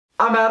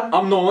I'm Adam.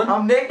 I'm Nolan.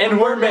 I'm Nick. And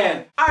we're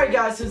Man. Alright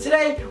guys, so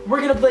today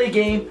we're going to play a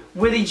game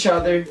with each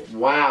other.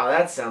 Wow,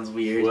 that sounds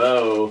weird.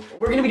 Whoa.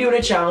 We're going to be doing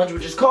a challenge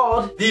which is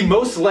called the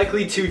Most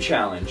Likely To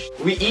Challenge.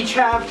 We each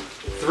have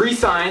 3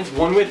 signs,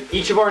 one with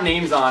each of our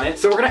names on it.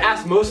 So we're going to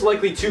ask most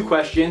likely to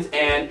questions,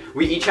 and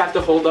we each have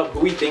to hold up who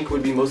we think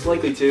would be most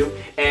likely to,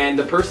 and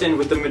the person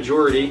with the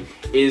majority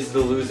is the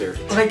loser.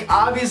 Like,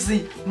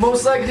 obviously,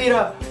 most likely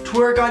to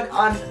twerk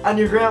on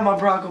your grandma,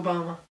 Barack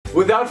Obama.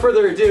 Without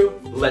further ado,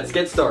 let's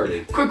get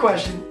started. Quick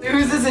question.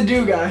 Who's this a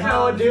do guy?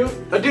 No, a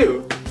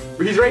do.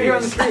 He's right here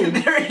on the screen.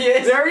 There he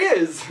is. There he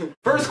is.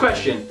 First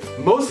question.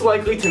 Most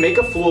likely to make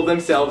a fool of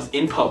themselves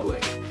in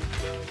public.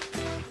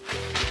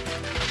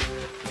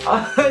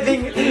 I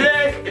think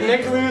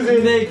Nick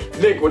loses.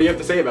 Nick, what do you have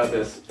to say about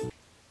this?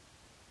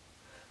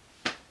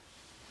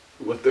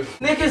 What the?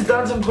 Nick has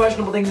done some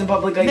questionable things in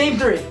public. Like, name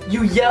 3.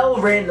 You yell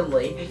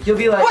randomly. You'll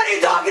be like, what are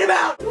you talking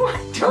about? What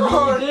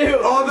don't you do?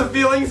 All the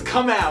feelings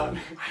come out.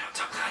 I don't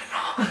talk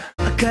about it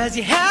at all. Cause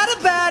you had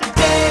a bad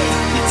day,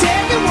 you're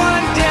taking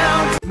one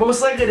down.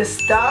 Most likely to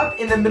stop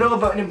in the middle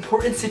of an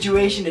important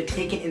situation to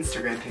take an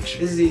Instagram picture.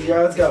 This is easy.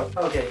 Alright, let's go.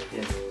 Okay.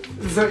 Yeah.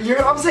 So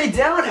you're upside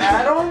down,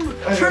 Adam?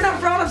 Turn that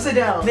frown upside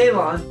down.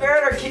 Nalon, we're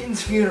at our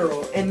kitten's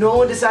funeral and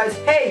Nolan decides,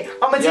 hey,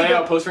 I'm gonna take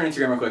I'll post her on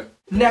Instagram real quick.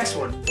 Next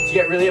one. You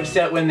get really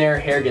upset when their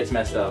hair gets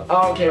messed up.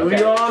 Oh, okay, we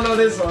all know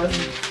this one.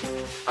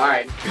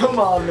 Alright. Come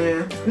on,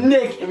 man.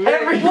 Nick,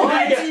 every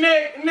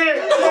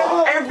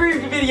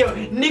video,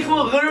 Nick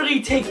will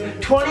literally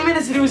take 20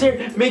 minutes to do his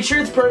hair, make sure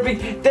it's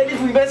perfect, then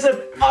if we mess up,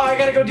 oh, I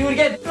gotta go do it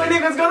again. Oh,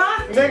 Nick, what's going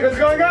on? Nick, what's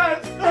going on?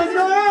 What's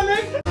going on,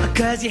 Nick?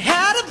 Cause you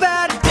had a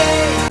bad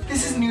day.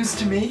 This is news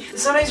to me.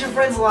 Sometimes your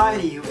friends lie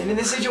to you, and in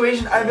this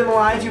situation, I've been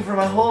lied to for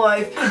my whole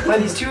life by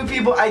these 2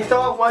 people I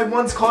thought I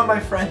once called my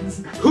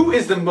friends. Who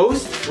is the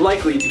most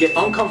likely to get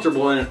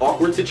uncomfortable in an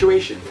awkward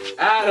situation?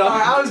 Adam.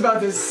 I was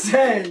about to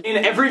say.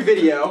 In every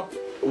video,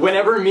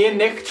 whenever me and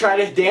Nick try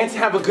to dance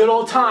and have a good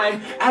old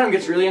time, Adam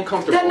gets really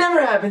uncomfortable. That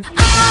never happened.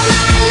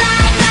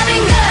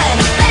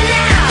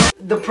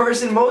 The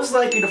person most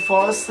likely to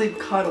fall asleep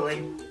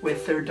cuddling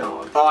with their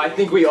dog. Oh, I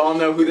think we all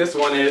know who this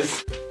one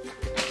is.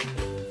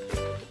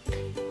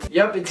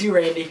 Yep, it's you,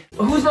 Randy.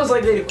 Who's most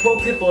likely to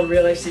quote people in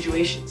real life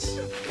situations?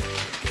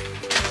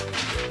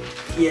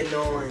 Yeah,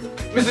 Nolan.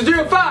 Mr.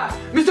 305!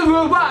 Mr.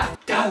 Worldwide!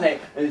 Darling,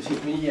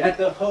 meet me at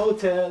the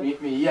hotel.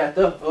 Meet me at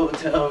the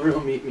hotel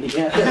room. Meet me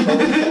at the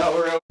hotel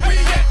room.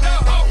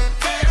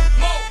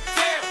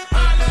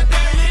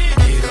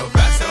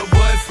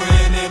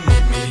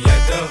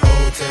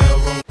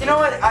 You know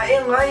what?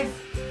 In life,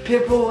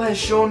 Pitbull has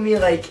shown me,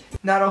 like,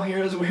 not all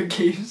heroes wear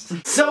capes.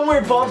 Some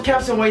wear bald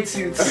caps and white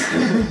suits.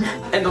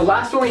 And the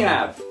last one we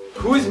have,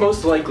 who is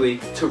most likely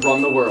to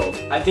run the world?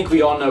 I think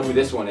we all know who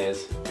this one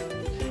is.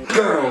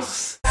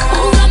 Girls.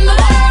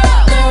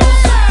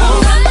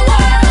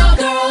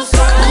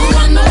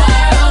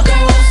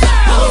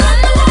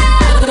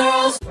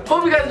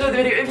 Hope you guys enjoyed the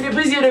video. If you did,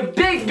 please give it a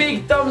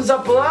big thumbs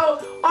up below.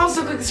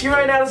 Also, click the screen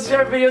right now to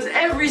subscribe to videos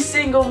every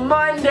single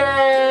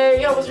Monday.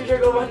 Help us reach our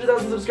goal of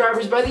 100,000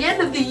 subscribers by the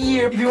end of the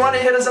year. If you want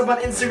to hit us up on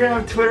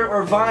Instagram, Twitter,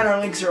 or Vine, our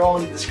links are all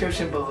in the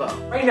description below.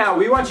 Right now,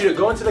 we want you to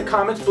go into the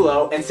comments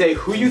below and say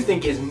who you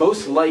think is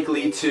most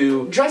likely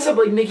to dress up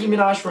like Nicki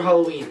Minaj for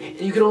Halloween.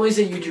 And you can only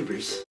say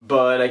YouTubers.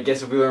 But I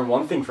guess if we learn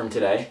one thing from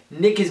today,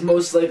 Nick is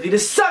most likely to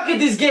suck at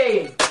this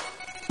game.